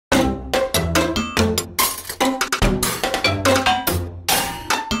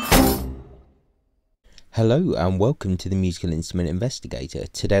Hello and welcome to the Musical Instrument Investigator.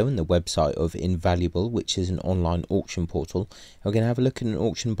 Today on the website of Invaluable, which is an online auction portal, we're going to have a look at an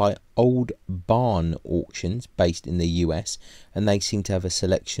auction by Old Barn Auctions based in the US, and they seem to have a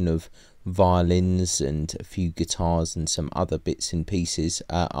selection of violins and a few guitars and some other bits and pieces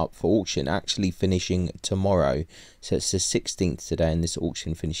up for auction, actually finishing tomorrow. So it's the 16th today and this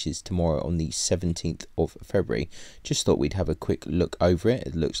auction finishes tomorrow on the 17th of February. Just thought we'd have a quick look over it.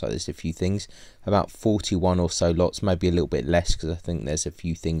 It looks like there's a few things, about 41 or so lots, maybe a little bit less because I think there's a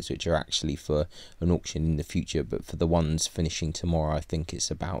few things which are actually for an auction in the future, but for the ones finishing tomorrow I think it's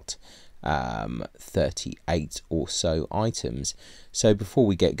about 38 or so items. So before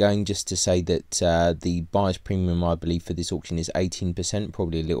we get going, just to say that the buyer's premium I believe for this auction is 18%,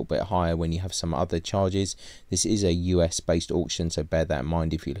 probably a little bit higher when you have some other charges. This is a US based auction, so bear that in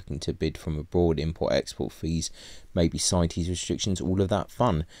mind if you're looking to bid from abroad, import export fees, maybe CITES restrictions, all of that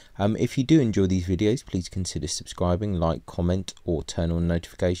fun. If you do enjoy these videos, please consider subscribing, like, comment or turn on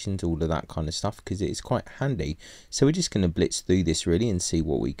notifications, all of that kind of stuff, because it is quite handy. So we're just going to blitz through this really and see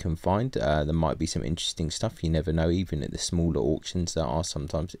what we can find. There might be some interesting stuff, you never know, even at the smaller auctions there are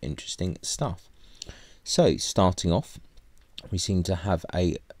sometimes interesting stuff. So starting off, we seem to have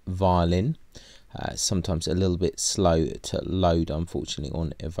a violin, sometimes a little bit slow to load unfortunately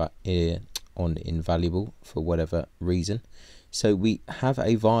on Invaluable for whatever reason. So we have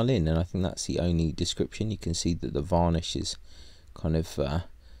a violin, and I think that's the only description. You can see that the varnish is kind of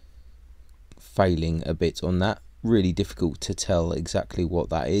failing a bit on that. Really difficult to tell exactly what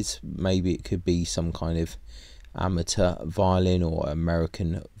that is. Maybe it could be some kind of amateur violin or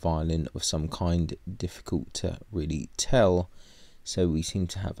American violin of some kind. Difficult to really tell. So we seem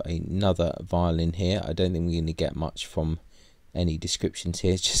to have another violin here. I don't think we're going to get much from any descriptions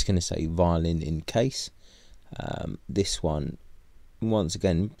here. It's just going to say violin in case. This one, once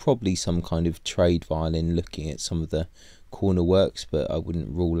again, probably some kind of trade violin, looking at some of the corner works, but I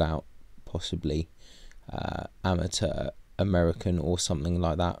wouldn't rule out possibly amateur American or something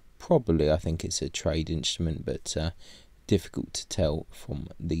like that. Probably I think it's a trade instrument, but difficult to tell from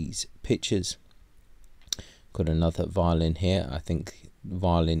these pictures. Got another violin here. I think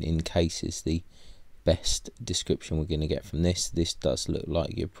violin in case is the best description we're going to get from this. This does look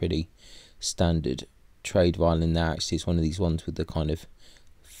like your pretty standard trade violin there. Actually, it's one of these ones with the kind of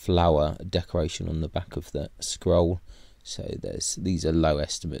flower decoration on the back of the scroll. So these are low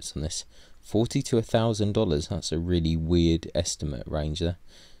estimates on this. $40 to $1,000. That's a really weird estimate range there.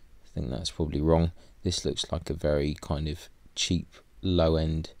 I think that's probably wrong. This looks like a very kind of cheap low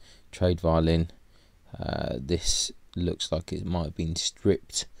end trade violin. This looks like it might have been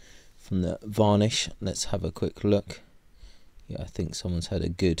stripped from the varnish. Let's have a quick look. Yeah, I think someone's had a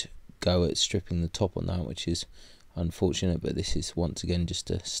good go at stripping the top on that, which is unfortunate, but this is once again just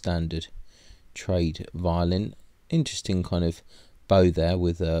a standard trade violin. Interesting kind of bow there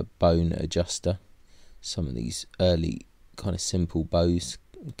with a bone adjuster. Some of these early kind of simple bows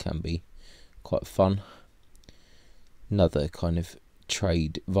can be quite fun. Another kind of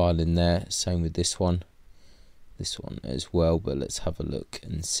trade violin there, same with this one as well, but let's have a look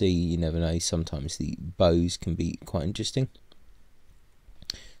and see. You never know, sometimes the bows can be quite interesting.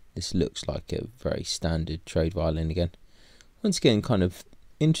 This looks like a very standard trade violin again. Once again, kind of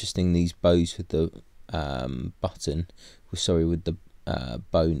interesting, these bows with the with the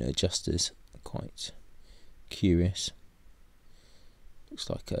bone adjusters, quite curious. Looks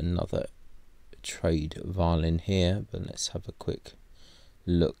like another trade violin here, but let's have a quick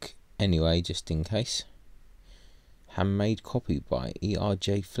look anyway, just in case. Handmade copy by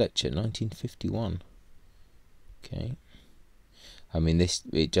E.R.J. Fletcher, 1951. Okay. I mean,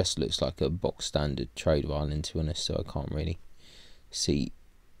 it just looks like a box standard trade violin, to be honest, so I can't really see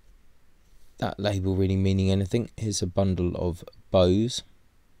that label really meaning anything. Here's a bundle of bows.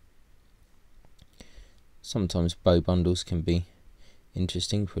 Sometimes bow bundles can be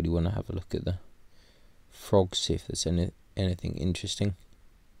interesting. Probably want to have a look at the frogs, see if there's anything interesting.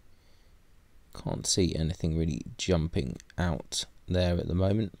 Can't see anything really jumping out there at the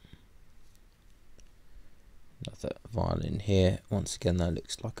moment. Another violin here. Once again, that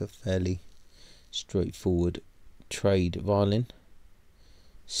looks like a fairly straightforward trade violin.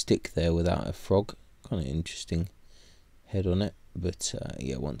 Stick there without a frog. Kind of interesting head on it, but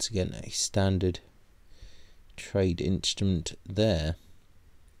yeah, once again a standard trade instrument there.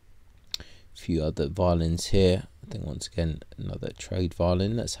 A few other violins here. I think once again another trade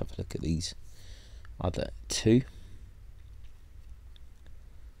violin. Let's have a look at these other two.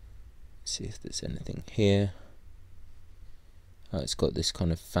 See if there's anything here. Oh, it's got this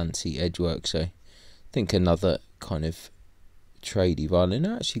kind of fancy edgework, so I think another kind of tradey violin.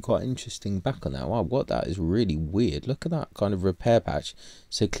 Actually quite interesting back on that. Wow, what, that is really weird. Look at that kind of repair patch.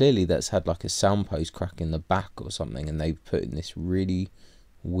 So clearly that's had like a sound post crack in the back or something, and they've put in this really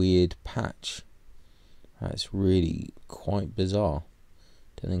weird patch. That's really quite bizarre.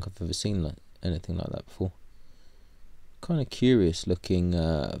 Don't think I've ever seen like anything like that before. Kind of curious looking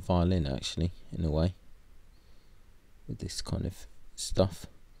violin actually, in a way, with this kind of stuff.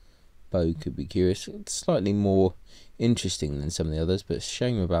 Bow could be curious. It's slightly more interesting than some of the others, but it's a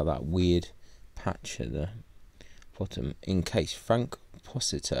shame about that weird patch at the bottom. In case, Frank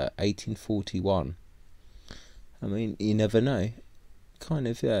Possiter, 1841. I mean, you never know. Kind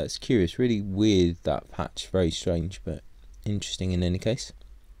of, yeah, it's curious. Really weird, that patch. Very strange, but interesting in any case.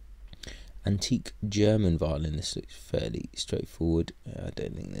 Antique German violin. This looks fairly straightforward. I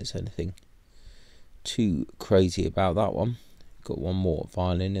don't think there's anything too crazy about that one. Got one more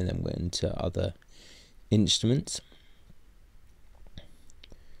violin and then we're into other instruments.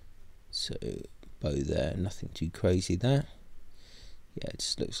 So bow there, nothing too crazy there. Yeah, it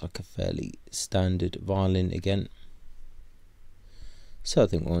just looks like a fairly standard violin again. So I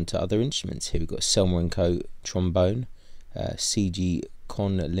think we're on to other instruments. Here we've got Selmer & Co. trombone, CG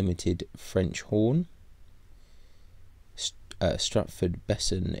Con Limited French horn, Stratford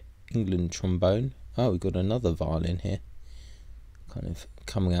Besson England trombone. Oh, we've got another violin here, kind of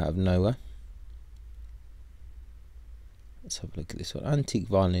coming out of nowhere. Let's have a look at this one. Antique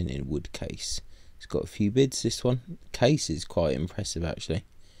violin in wood case. It's got a few bids, this one. The case is quite impressive actually.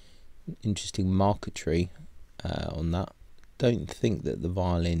 Interesting marquetry on that. Don't think that the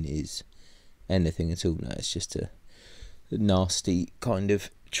violin is anything at all. No, it's just a nasty kind of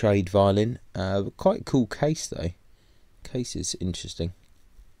trade violin. Quite cool case though. Case is interesting,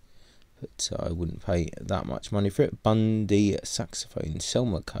 but I wouldn't pay that much money for it. Bundy saxophone,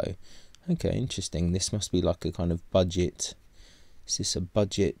 Selmer Co. Okay, interesting. This must be like a kind of budget. Is this a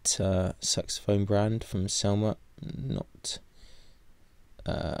budget saxophone brand from Selmer? Not.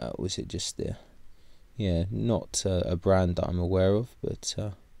 Was it just the? Yeah, not a brand that I'm aware of, but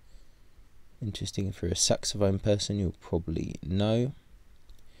interesting. If you're a saxophone person, you'll probably know.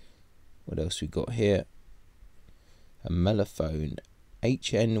 What else we got here? A mellophone,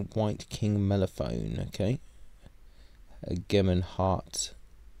 HN White King mellophone. Okay, a Gemmenhardt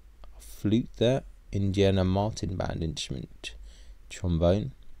flute there, Indiana Martin band instrument,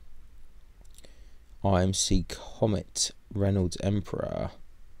 trombone, IMC Comet Reynolds Emperor.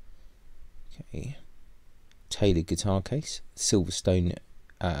 Okay, Taylor guitar case, Silverstone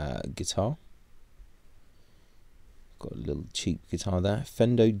guitar. Got a little cheap guitar there.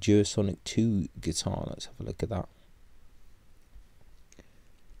 Fender Duosonic 2 guitar. Let's have a look at that.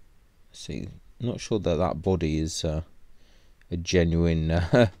 See, not sure that that body is a genuine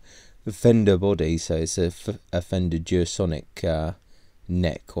Fender body, so it's a Fender Duosonic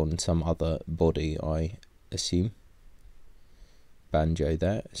neck on some other body, I assume. Banjo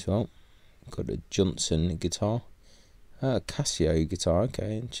there as well. Got a Johnson guitar, Casio guitar.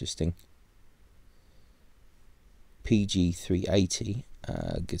 Okay, interesting. PG 380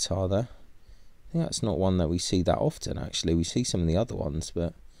 guitar there. I think that's not one that we see that often actually. We see some of the other ones,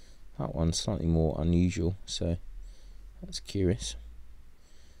 but that one's slightly more unusual, so that's curious.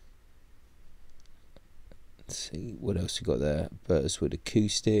 Let's see what else we got there. Burtonswood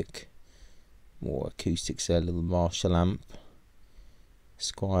acoustic, more acoustics there. Little Marshall amp,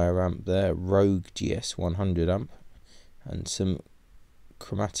 Squire amp there, Rogue GS 100 amp, and some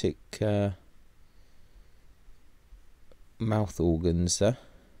chromatic mouth organs there,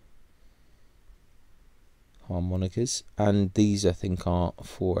 harmonicas, and these I think are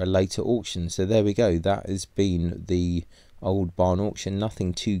for a later auction. So there we go, that has been the old barn auction.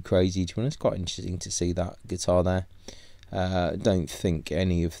 Nothing too crazy to be honest. Quite interesting to see that guitar there. Don't think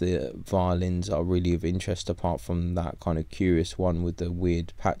any of the violins are really of interest apart from that kind of curious one with the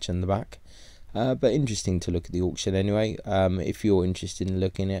weird patch on the back, but interesting to look at the auction anyway. If you're interested in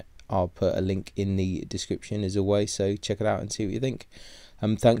looking at it, I'll put a link in the description as always, so check it out and see what you think.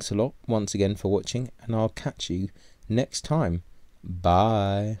 Thanks a lot once again for watching, and I'll catch you next time.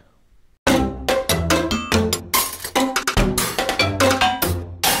 Bye.